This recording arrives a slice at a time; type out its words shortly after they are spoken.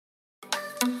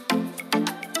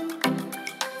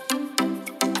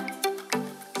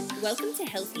Welcome to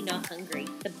Healthy Not Hungry,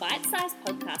 the bite-sized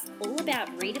podcast all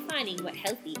about redefining what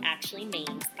healthy actually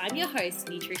means. I'm your host,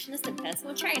 nutritionist and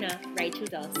personal trainer, Rachel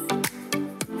Doss.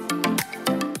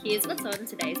 Here's what's on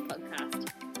today's podcast.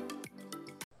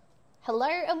 Hello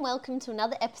and welcome to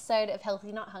another episode of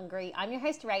Healthy Not Hungry. I'm your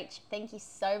host, Rach. Thank you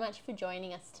so much for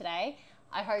joining us today.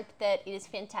 I hope that it is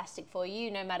fantastic for you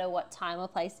no matter what time or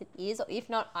place it is, or if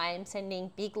not, I am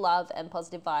sending big love and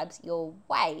positive vibes your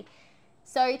way.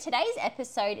 So today's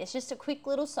episode is just a quick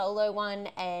little solo one,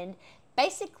 and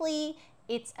basically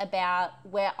it's about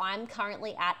where I'm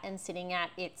currently at and sitting at.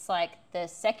 It's like the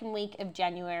second week of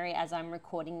January as I'm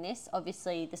recording this.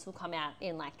 Obviously this will come out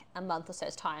in like a month or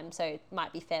so's time, so it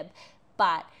might be Feb,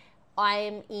 but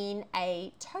I'm in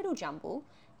a total jumble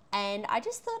and I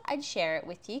just thought I'd share it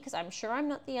with you because I'm sure I'm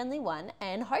not the only one,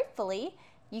 and hopefully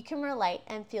you can relate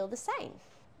and feel the same.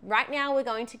 Right now we're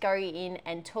going to go in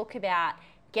and talk about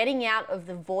getting out of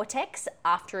the vortex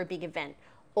after a big event.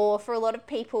 Or for a lot of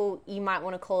people, you might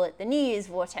want to call it the New Year's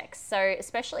vortex. So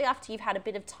especially after you've had a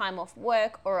bit of time off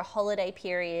work or a holiday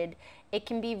period, it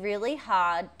can be really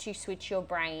hard to switch your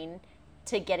brain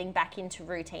to getting back into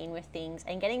routine with things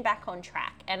and getting back on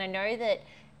track. And I know that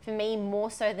for me,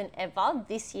 more so than ever,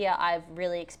 this year I've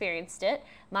really experienced it.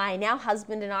 My now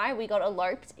husband and I, we got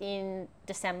eloped in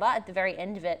December at the very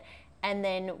end of it. And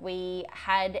then we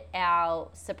had our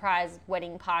surprise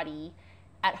wedding party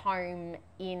at home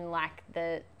in like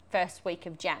the first week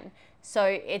of Jan. So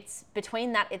it's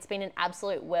between that, it's been an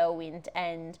absolute whirlwind,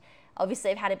 and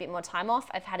obviously I've had a bit more time off.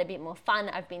 I've had a bit more fun.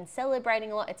 I've been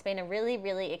celebrating a lot. It's been a really,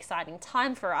 really exciting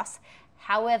time for us.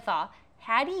 However,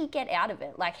 how do you get out of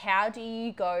it? Like, how do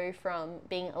you go from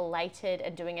being elated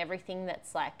and doing everything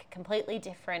that's like completely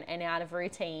different and out of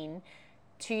routine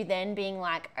to then being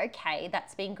like, okay,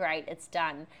 that's been great, it's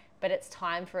done, but it's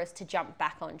time for us to jump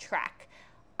back on track?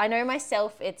 I know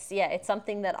myself, it's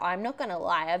something that I'm not gonna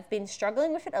lie, I've been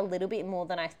struggling with it a little bit more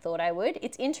than I thought I would.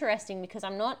 It's interesting because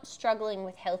I'm not struggling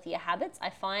with healthier habits. I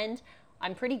find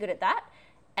I'm pretty good at that.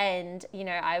 And, you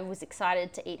know, I was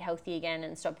excited to eat healthy again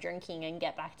and stop drinking and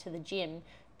get back to the gym.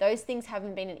 Those things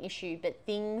haven't been an issue, but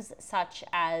things such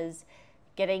as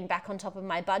getting back on top of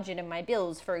my budget and my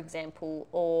bills, for example,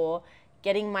 or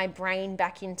getting my brain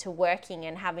back into working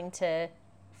and having to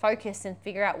focus and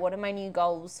figure out what are my new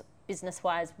goals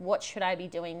business-wise, what should I be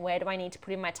doing, where do I need to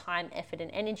put in my time, effort,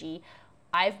 and energy,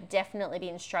 I've definitely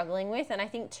been struggling with. And I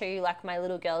think too, like my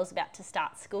little girl's about to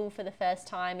start school for the first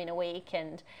time in a week,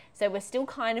 and so we're still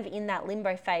kind of in that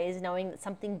limbo phase, knowing that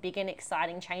something big and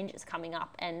exciting change is coming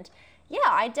up. And yeah,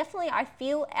 I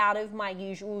feel out of my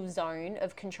usual zone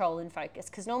of control and focus,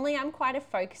 because normally I'm quite a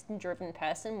focused and driven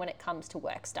person when it comes to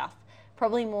work stuff.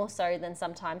 Probably more so than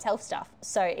sometimes health stuff.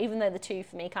 So even though the two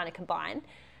for me kind of combine,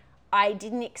 I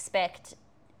didn't expect,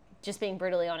 just being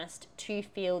brutally honest, to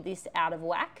feel this out of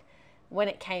whack when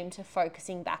it came to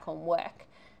focusing back on work.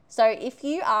 So if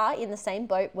you are in the same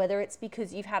boat, whether it's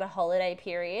because you've had a holiday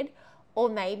period, or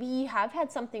maybe you have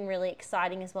had something really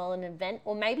exciting as well, an event,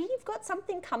 or maybe you've got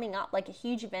something coming up, like a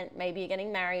huge event, maybe you're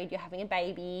getting married, you're having a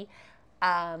baby,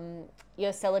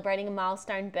 you're celebrating a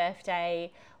milestone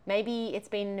birthday, maybe it's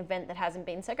been an event that hasn't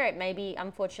been so great. Maybe,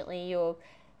 unfortunately, you're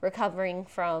recovering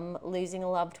from losing a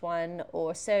loved one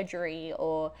or surgery,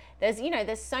 or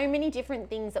there's so many different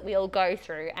things that we all go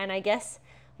through. And I guess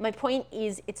my point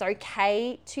is, it's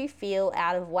okay to feel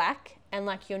out of whack and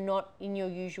like you're not in your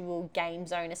usual game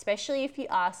zone, especially if you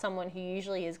are someone who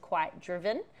usually is quite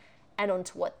driven and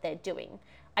onto what they're doing.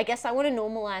 I guess I want to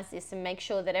normalize this and make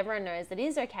sure that everyone knows that it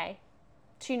is okay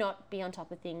to not be on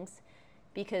top of things,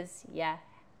 because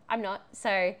I'm not,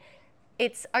 so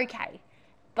it's okay.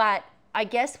 But I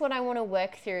guess what I want to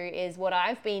work through is what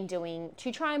I've been doing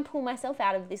to try and pull myself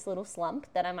out of this little slump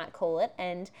that I might call it,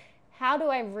 and how do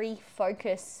I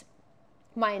refocus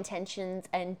my intentions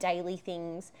and daily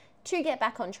things to get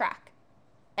back on track.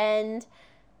 And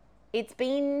it's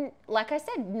been, like I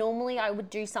said, normally I would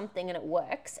do something and it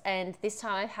works, and this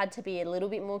time I've had to be a little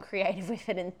bit more creative with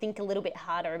it and think a little bit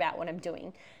harder about what I'm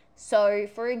doing. So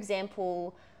for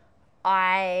example,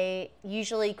 I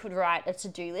usually could write a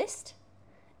to-do list,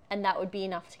 and that would be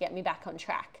enough to get me back on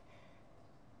track.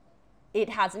 It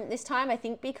hasn't this time, I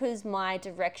think, because my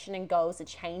direction and goals are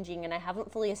changing and I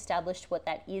haven't fully established what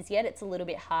that is yet. It's a little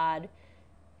bit hard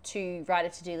to write a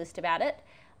to-do list about it.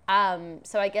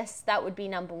 So I guess that would be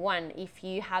number one. If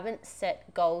you haven't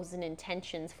set goals and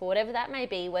intentions for whatever that may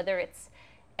be, whether it's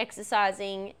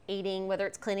exercising, eating, whether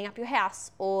it's cleaning up your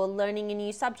house or learning a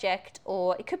new subject,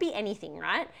 or it could be anything,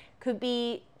 right? Could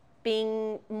be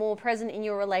being more present in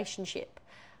your relationship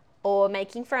or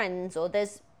making friends, or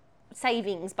there's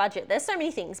savings, budget. There's so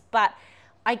many things, but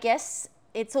I guess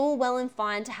it's all well and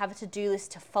fine to have a to-do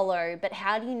list to follow, but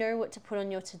how do you know what to put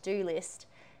on your to-do list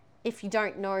if you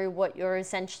don't know what you're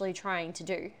essentially trying to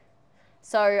do?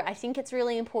 So I think it's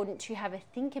really important to have a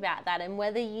think about that, and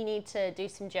whether you need to do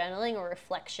some journaling or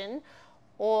reflection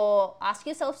or ask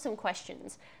yourself some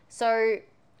questions. So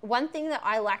one thing that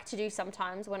I like to do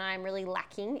sometimes when I'm really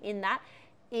lacking in that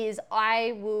is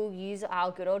I will use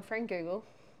our good old friend Google.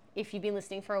 If you've been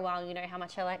listening for a while, you know how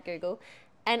much I like Google.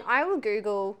 And I will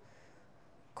Google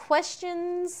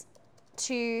questions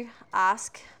to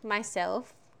ask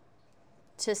myself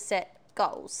to set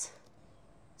goals.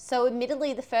 So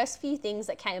admittedly, the first few things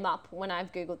that came up when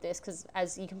I've Googled this, because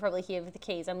as you can probably hear with the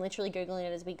keys, I'm literally Googling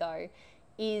it as we go,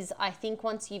 is I think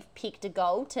once you've picked a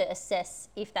goal, to assess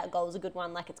if that goal is a good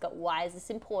one, like it's got, why is this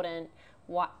important?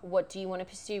 What do you want to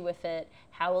pursue with it?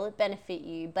 How will it benefit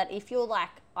you? But if you're like,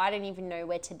 I don't even know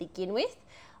where to begin with,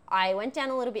 I went down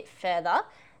a little bit further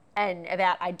and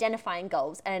about identifying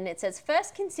goals. And it says,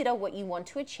 first consider what you want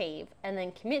to achieve and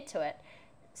then commit to it.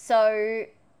 So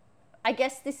I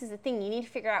guess this is the thing. You need to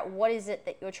figure out what is it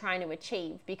that you're trying to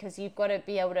achieve, because you've got to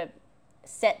be able to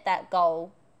set that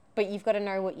goal, but you've got to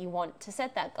know what you want to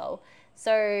set that goal.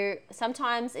 So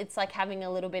sometimes it's like having a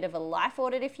little bit of a life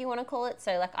audit, if you want to call it.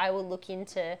 So like I will look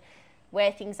into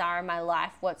where things are in my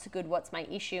life, what's good, what's my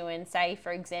issue, and say,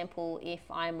 for example, if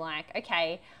I'm like,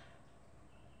 okay,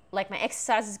 like my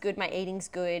exercise is good, my eating's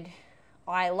good,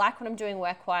 I like what I'm doing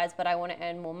work-wise, but I want to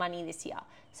earn more money this year.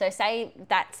 So say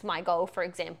that's my goal, for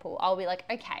example, I'll be like,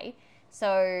 okay,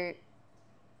 so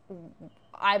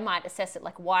I might assess it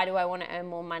like, why do I want to earn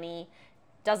more money?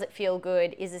 Does it feel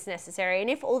good? Is this necessary? And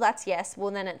if all that's yes,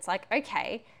 well then it's like,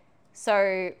 okay,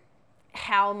 so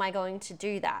how am I going to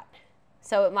do that?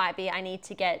 So it might be I need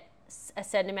to get a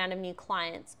certain amount of new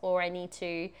clients, or I need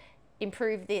to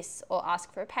improve this, or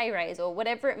ask for a pay raise, or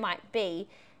whatever it might be.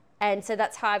 And so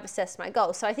that's how I've assessed my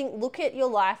goals. So I think look at your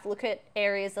life, look at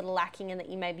areas that are lacking and that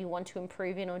you maybe want to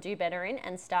improve in or do better in,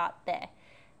 and start there.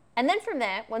 And then from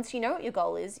there, once you know what your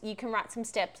goal is, you can write some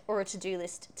steps or a to-do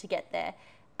list to get there.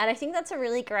 And I think that's a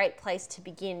really great place to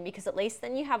begin, because at least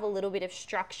then you have a little bit of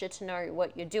structure to know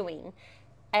what you're doing.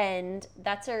 And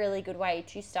that's a really good way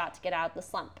to start to get out of the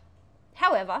slump.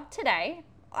 However, today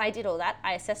I did all that.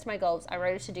 I assessed my goals, I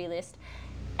wrote a to-do list,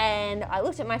 and I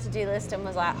looked at my to-do list and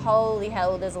was like, holy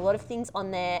hell, there's a lot of things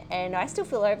on there, and I still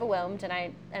feel overwhelmed, and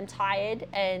I am tired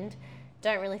and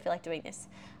don't really feel like doing this.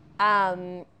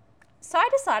 So I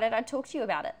decided I'd talk to you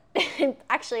about it.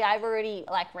 Actually, I've already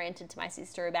ranted to my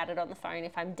sister about it on the phone,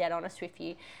 if I'm dead honest with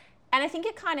you. And I think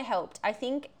it kind of helped. I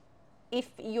think if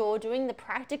you're doing the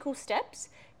practical steps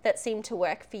that seem to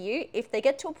work for you, if they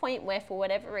get to a point where for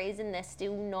whatever reason they're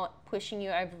still not pushing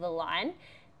you over the line,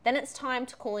 then it's time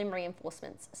to call in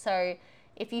reinforcements. So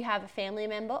if you have a family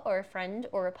member or a friend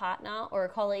or a partner or a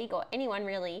colleague or anyone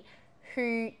really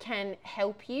who can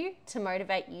help you to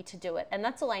motivate you to do it. And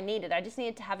that's all I needed. I just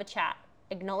needed to have a chat,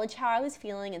 acknowledge how I was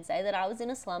feeling and say that I was in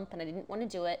a slump and I didn't want to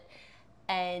do it.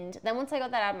 And then once I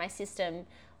got that out of my system,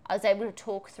 I was able to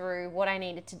talk through what I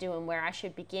needed to do and where I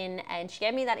should begin. And she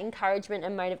gave me that encouragement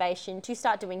and motivation to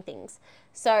start doing things.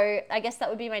 So I guess that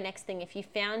would be my next thing. If you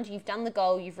found you've done the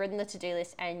goal, you've written the to-do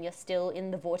list, and you're still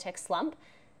in the Vortex slump,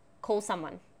 call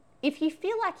someone. If you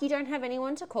feel like you don't have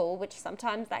anyone to call, which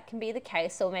sometimes that can be the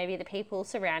case, or maybe the people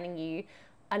surrounding you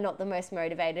are not the most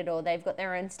motivated, or they've got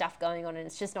their own stuff going on and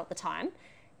it's just not the time,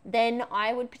 then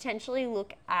I would potentially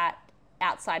look at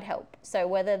outside help. So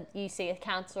whether you see a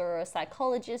counselor or a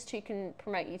psychologist who can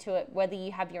promote you to it, whether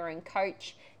you have your own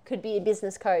coach, could be a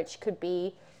business coach, could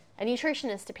be a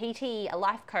nutritionist, a PT, a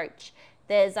life coach.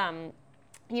 There's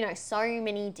so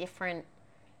many different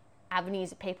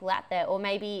avenues of people out there. Or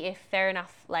maybe if fair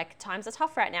enough, times are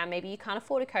tough right now, maybe you can't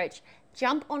afford a coach,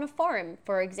 jump on a forum.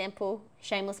 For example,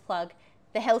 shameless plug,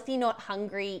 the Healthy Not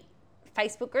Hungry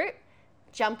Facebook group.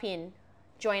 Jump in,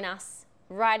 join us,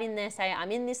 write in there, say,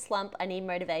 I'm in this slump, I need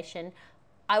motivation.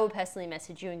 I will personally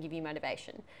message you and give you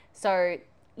motivation. So,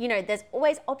 there's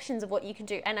always options of what you can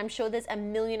do. And I'm sure there's a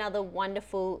million other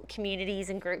wonderful communities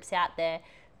and groups out there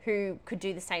who could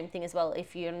do the same thing as well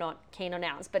if you're not keen on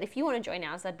ours. But if you want to join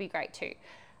ours, that'd be great too.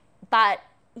 But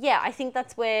yeah, I think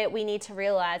that's where we need to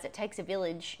realize it takes a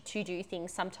village to do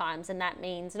things sometimes. And that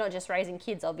means not just raising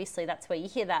kids, obviously that's where you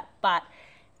hear that, but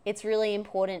it's really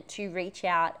important to reach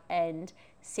out and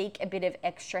seek a bit of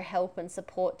extra help and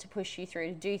support to push you through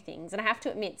to do things. And I have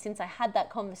to admit, since I had that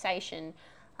conversation,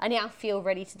 I now feel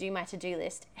ready to do my to-do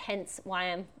list, hence why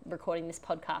I'm recording this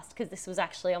podcast, because this was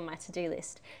actually on my to-do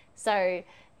list. So,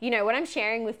 what I'm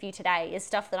sharing with you today is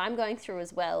stuff that I'm going through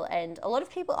as well, and a lot of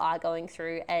people are going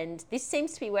through, and this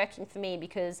seems to be working for me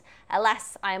because,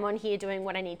 alas, I am on here doing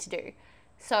what I need to do.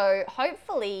 So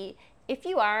hopefully, if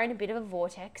you are in a bit of a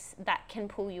vortex, that can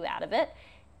pull you out of it.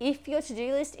 If your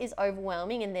to-do list is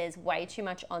overwhelming and there's way too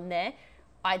much on there,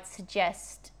 I'd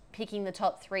suggest picking the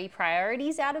top 3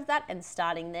 priorities out of that and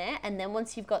starting there. And then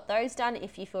once you've got those done,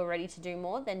 if you feel ready to do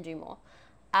more, then do more.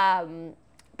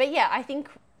 But yeah, I think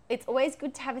it's always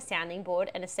good to have a sounding board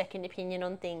and a second opinion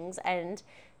on things. And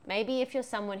maybe if you're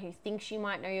someone who thinks you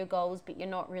might know your goals, but you're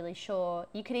not really sure,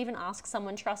 you could even ask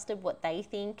someone trusted what they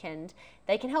think, and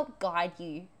they can help guide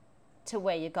you to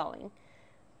where you're going.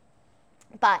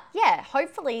 But yeah,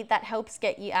 hopefully that helps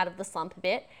get you out of the slump a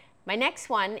bit. My next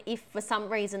one, if for some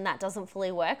reason that doesn't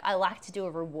fully work, I like to do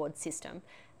a reward system.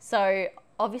 So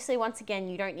obviously, once again,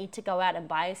 you don't need to go out and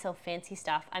buy yourself fancy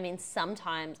stuff. I mean,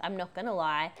 sometimes, I'm not gonna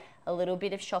lie, a little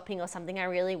bit of shopping or something I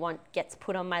really want gets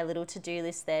put on my little to-do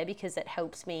list there, because it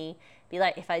helps me be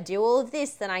like, if I do all of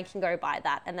this, then I can go buy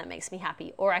that, and that makes me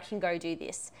happy, or I can go do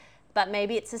this. But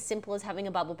maybe it's as simple as having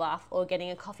a bubble bath or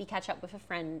getting a coffee catch up with a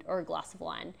friend or a glass of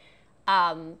wine.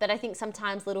 But I think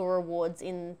sometimes little rewards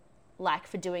in like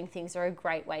for doing things are a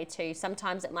great way too.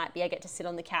 Sometimes it might be I get to sit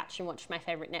on the couch and watch my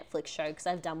favorite Netflix show because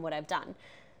I've done what I've done.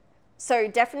 So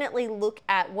definitely look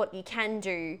at what you can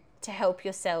do to help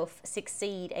yourself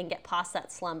succeed and get past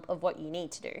that slump of what you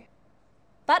need to do.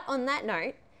 But on that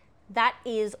note, that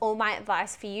is all my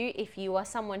advice for you if you are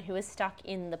someone who is stuck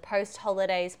in the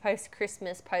post-holidays,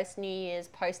 post-Christmas, post-New Year's,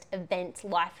 post-event,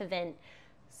 life event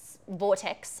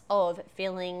vortex of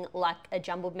feeling like a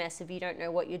jumbled mess if you don't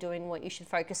know what you're doing, what you should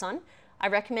focus on. I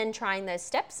recommend trying those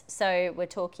steps. So we're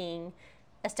talking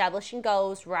establishing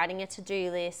goals, writing a to-do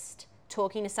list,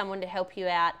 talking to someone to help you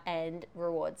out, and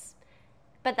rewards.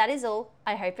 But that is all.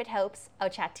 I hope it helps. I'll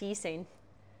chat to you soon.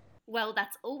 Well,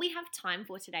 that's all we have time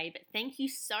for today, but thank you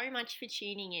so much for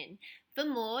tuning in. For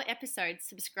more episodes,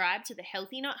 subscribe to the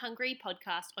Healthy Not Hungry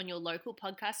podcast on your local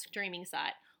podcast streaming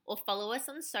site, or follow us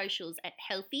on socials at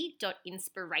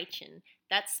healthy.inspiration.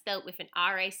 That's spelt with an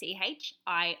RACHION.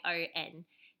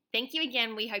 Thank you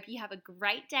again. We hope you have a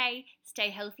great day. Stay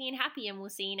healthy and happy, and we'll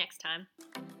see you next time.